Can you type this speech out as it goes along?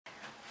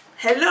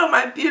Hello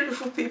my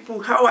beautiful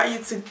people, how are you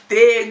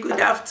today? Good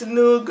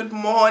afternoon, good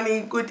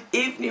morning, good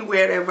evening,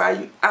 wherever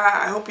you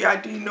are. I hope you are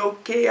doing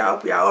okay. I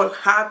hope you are all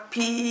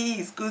happy.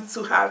 It's good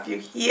to have you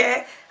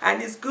here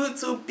and it's good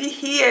to be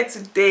here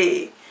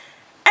today.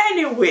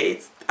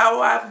 Anyways,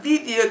 our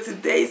video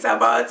today is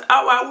about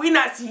our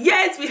winners.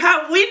 Yes, we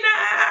have winners.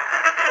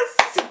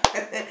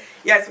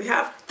 Yes, we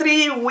have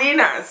 3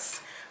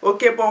 winners.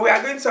 Okay, but we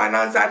are going to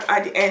announce that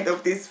at the end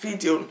of this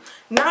video.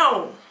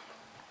 Now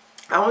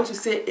I want to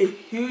say a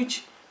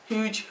huge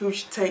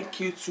thank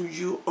you to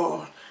you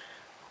all.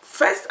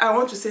 First, I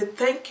want to say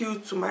thank you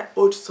to my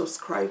old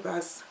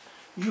subscribers.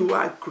 You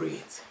are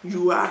great.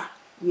 You are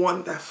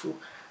wonderful.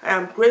 I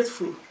am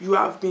grateful. You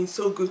have been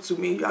so good to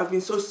me. You have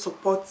been so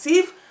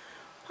supportive.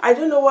 I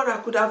don't know what I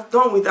could have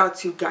done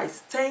without you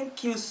guys.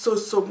 Thank you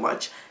so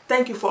much.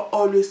 Thank you for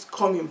always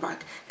coming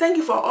back. Thank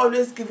you for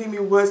always giving me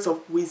words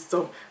of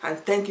wisdom. And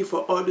thank you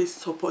for always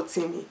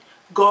supporting me.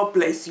 God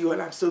bless you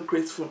and I'm so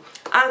grateful.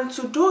 And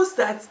to those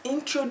that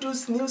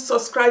introduce new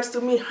subscribers to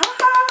me,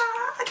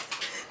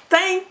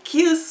 thank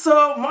you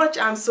so much.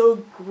 I'm so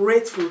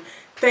grateful.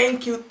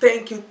 Thank you.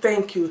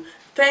 The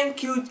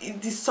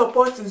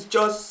support is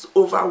just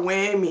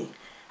overwhelming.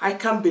 I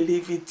can't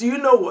believe it. Do you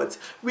know what?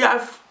 We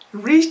have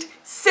reached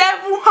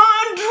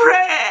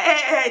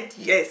 700.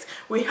 Yes,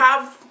 we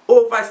have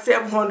over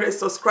 700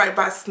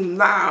 subscribers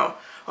now.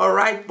 All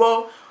right,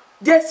 but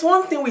there's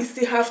one thing we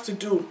still have to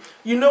do.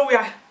 You know,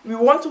 we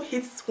want to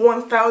hit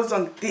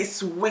 1,000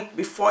 this week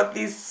before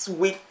this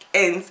week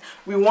ends.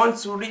 We want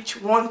to reach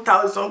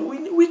 1,000.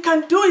 We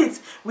can do it.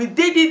 We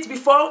did it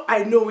before.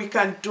 I know we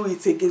can do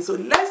it again. So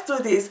let's do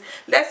this.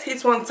 Let's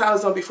hit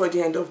 1,000 before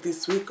the end of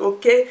this week.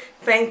 Okay?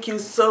 Thank you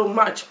so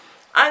much.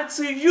 And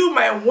to you,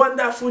 my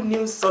wonderful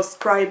new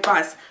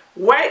subscribers,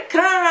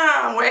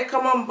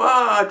 welcome on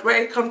board.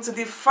 Welcome to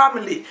the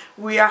family.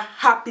 We are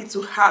happy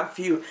to have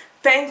you.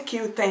 Thank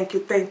you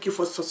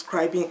for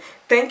subscribing.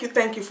 Thank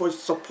you for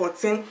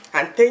supporting,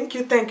 and thank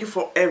you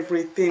for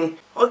everything.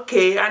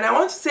 Okay, and I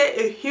want to say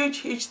a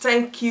huge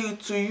thank you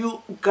to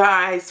you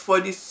guys for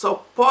the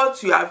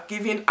support you have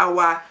given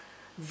our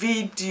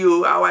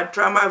video, our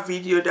drama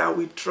video that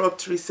we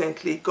dropped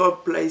recently.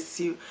 God bless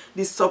you.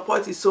 The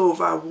support is so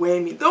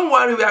overwhelming. Don't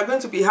worry, we are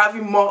going to be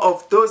having more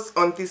of those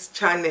on this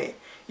channel,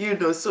 you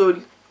know,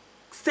 so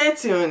stay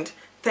tuned.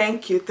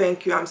 Thank you.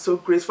 I'm so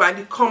grateful, and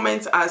the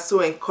comments are so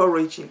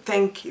encouraging.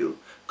 Thank you.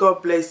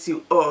 God bless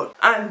you all.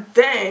 And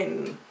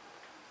then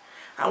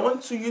I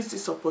want to use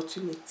this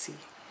opportunity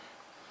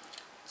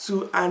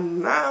to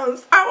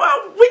announce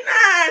our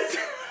winners.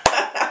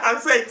 I'm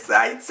so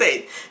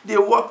excited. They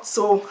worked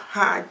so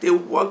hard.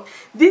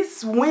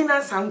 These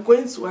winners I'm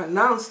going to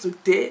announce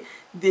today,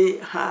 they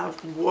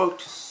have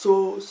worked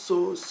so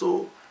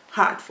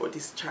hard for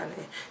this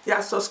channel. They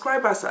are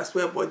subscribers as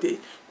well, but they,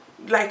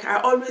 like I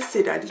always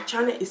say, that the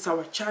channel is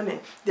our channel.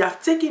 They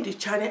have taken the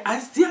channel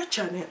as their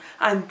channel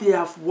and they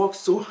have worked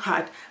so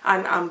hard,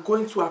 and I'm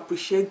going to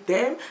appreciate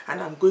them and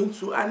I'm going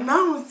to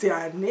announce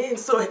their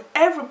names. So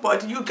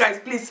everybody, you guys,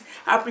 please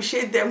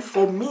appreciate them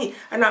for me,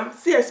 and I'm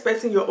still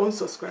expecting your own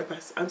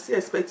subscribers. I'm still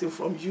expecting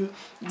from you.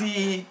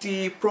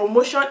 The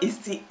promotion is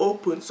still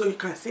open, so you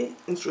can still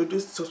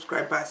introduce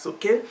subscribers.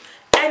 Okay,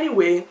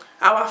 anyway,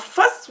 our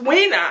first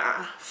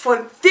winner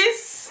for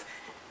this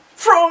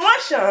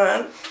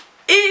promotion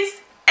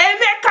is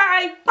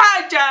Emeka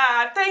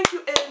Ipaja. Thank you,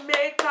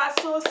 Emeka,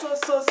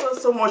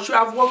 so much. You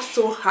have worked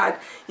so hard.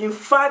 In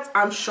fact,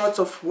 I'm short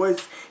of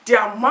words.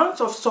 The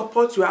amount of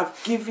support you have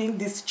given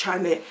this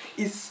channel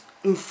is,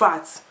 in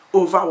fact,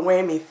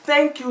 overwhelming.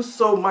 Thank you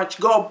so much.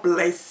 God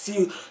bless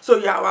you. So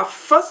you are our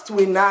first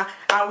winner,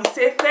 and we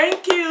say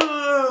thank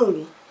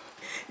you.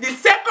 The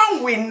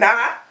second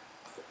winner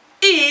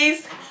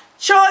is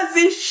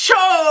Chozi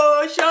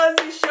Show.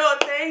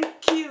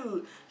 Thank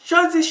you.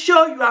 Chozi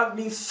Show, you have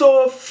been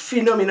so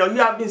phenomenal.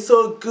 You have been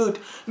so good.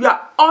 You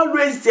are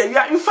always there.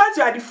 In fact,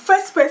 you are the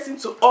first person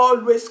to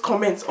always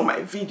comment on my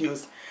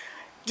videos.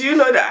 Do you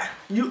know that?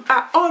 You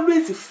are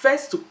always the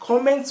first to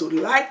comment, to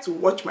like, to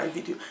watch my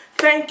video.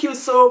 Thank you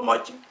so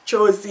much,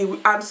 Chozi.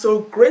 I'm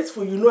so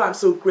grateful. You know I'm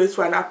so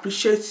grateful and I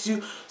appreciate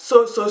you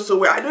so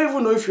well. I don't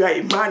even know if you are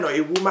a man or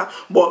a woman,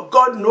 but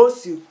God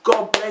knows you.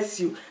 God bless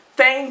you.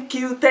 Thank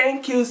you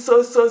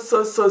so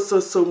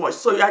much.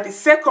 So you are the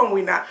second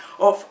winner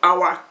of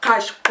our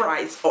cash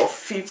prize of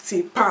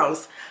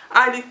 £50.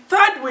 And the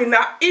third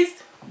winner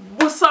is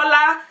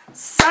Busola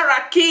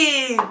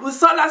Saraki.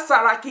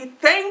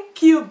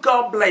 Thank you.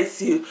 God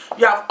bless you.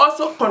 You have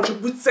also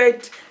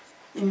contributed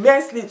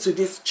immensely to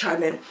this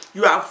channel.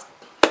 You have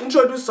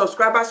introduced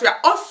subscribers. You are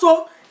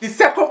also the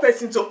second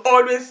person to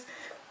always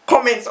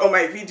comment on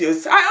my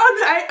videos.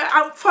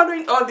 I'm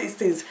following all these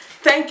things.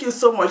 Thank you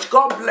so much.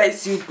 God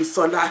bless you,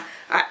 Busola.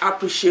 I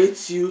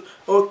appreciate you.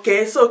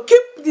 Okay, so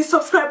keep the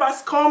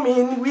subscribers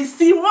coming. We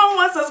see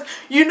one.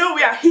 You know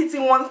we are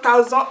hitting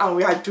 1,000 and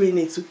we are doing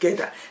it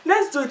together.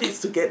 Let's do this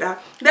together.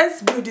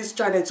 Let's build this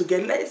channel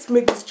together. Let's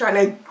make this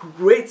channel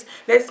great.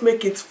 Let's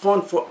make it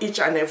fun for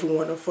each and every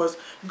one of us.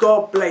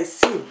 God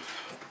bless you.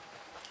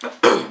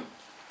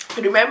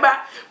 Remember,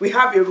 we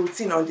have a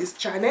routine on this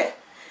channel.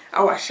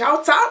 Our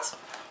shout out.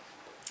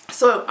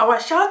 So our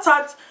shout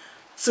out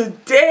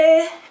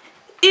today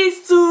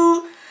is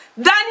to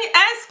Danny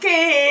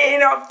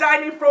Eskin of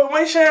Danny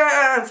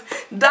Promotions.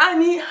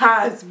 Danny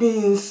has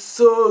been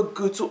so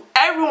good to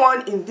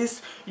everyone in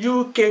this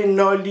UK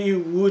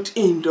Nollywood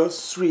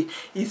industry.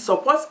 He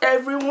supports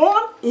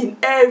everyone in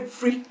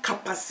every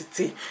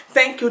capacity.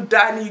 Thank you,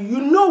 Danny.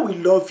 You know we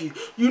love you.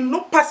 You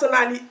know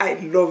personally I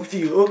love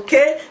you,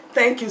 okay?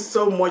 Thank you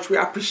so much. We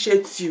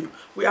appreciate you.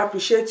 We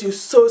appreciate you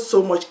so,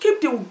 so much.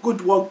 Keep the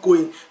good work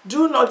going.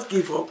 Do not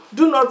give up.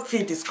 Do not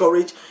feel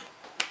discouraged.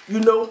 You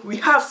know, we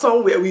have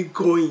somewhere we're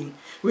going.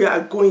 We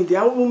are going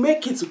there and we'll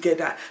make it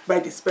together by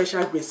the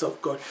special grace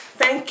of God.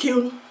 Thank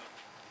you.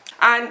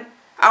 And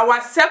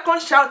our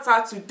second shout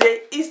out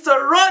today is to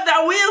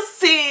Rhoda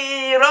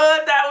Wilson.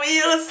 Rhoda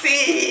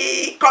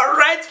Wilson.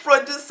 Correct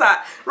producer.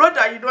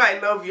 Rhoda, you know I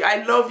love you.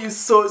 I love you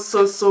so,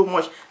 so, so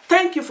much.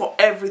 Thank you for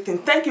everything.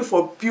 Thank you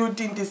for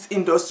building this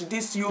industry,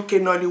 this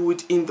UK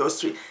Nollywood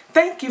industry.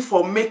 Thank you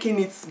for making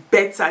it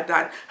better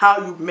than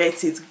how you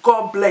met it.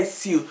 God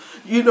bless you.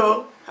 You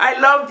know, I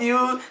love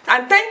you.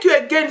 And thank you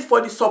again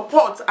for the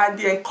support and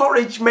the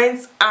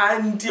encouragement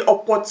and the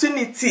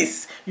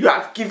opportunities you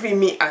have given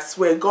me as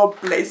well. God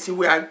bless you.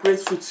 We are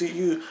grateful to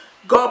you.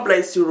 God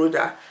bless you,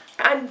 Rhoda.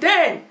 And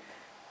then,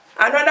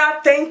 another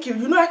thank you.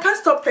 You know, I can't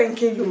stop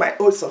thanking you, my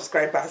old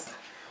subscribers.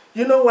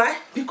 You know why?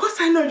 Because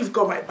I know you've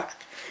got my back.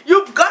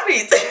 You've got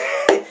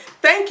it.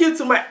 Thank you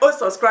to my old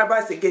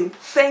subscribers again.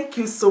 Thank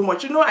you so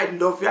much. You know I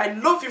love you. I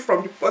love you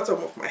from the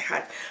bottom of my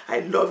heart. I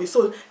love you.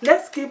 So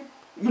let's keep,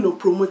 you know,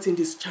 promoting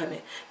this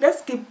channel.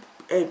 Let's keep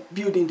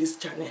building this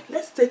channel.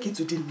 Let's take it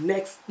to the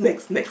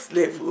next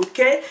level,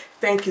 okay?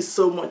 Thank you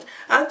so much.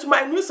 And to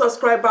my new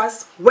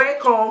subscribers,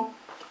 welcome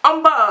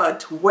on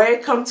board.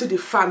 Welcome to the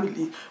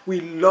family.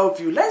 We love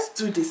you. Let's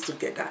do this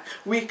together.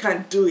 We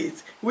can do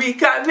it. We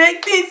can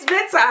make things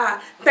better.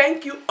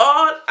 Thank you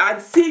all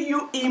and see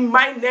you in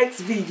my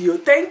next video.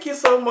 Thank you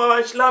so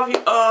much. Love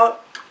you all.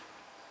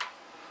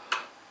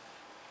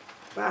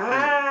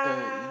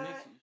 Bye.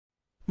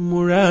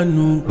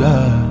 Muranugba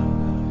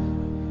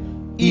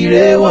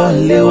ire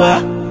wọlé wá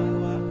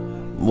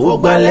mo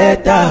gba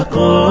lẹ́tà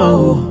kan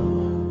o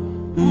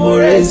mo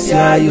rẹ́sì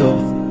ayọ̀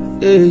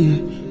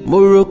mo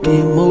rókè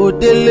mo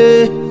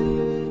délé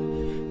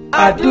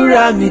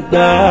àdúrà mi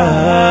gbà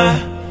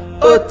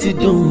ó ti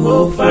dùn mo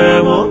fara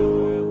mọ́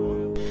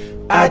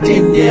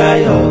àjíǹde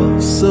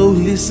ayọ̀. So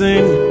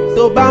listen,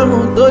 tó bá mú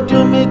tójú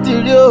mi ti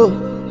rí o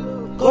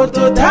kò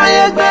tó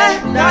táyé gbé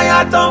dáyà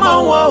tọmọ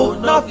wọn ò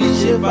náà fi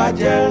ṣe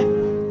fàjẹ́.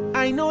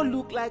 I know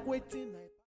look like waiting.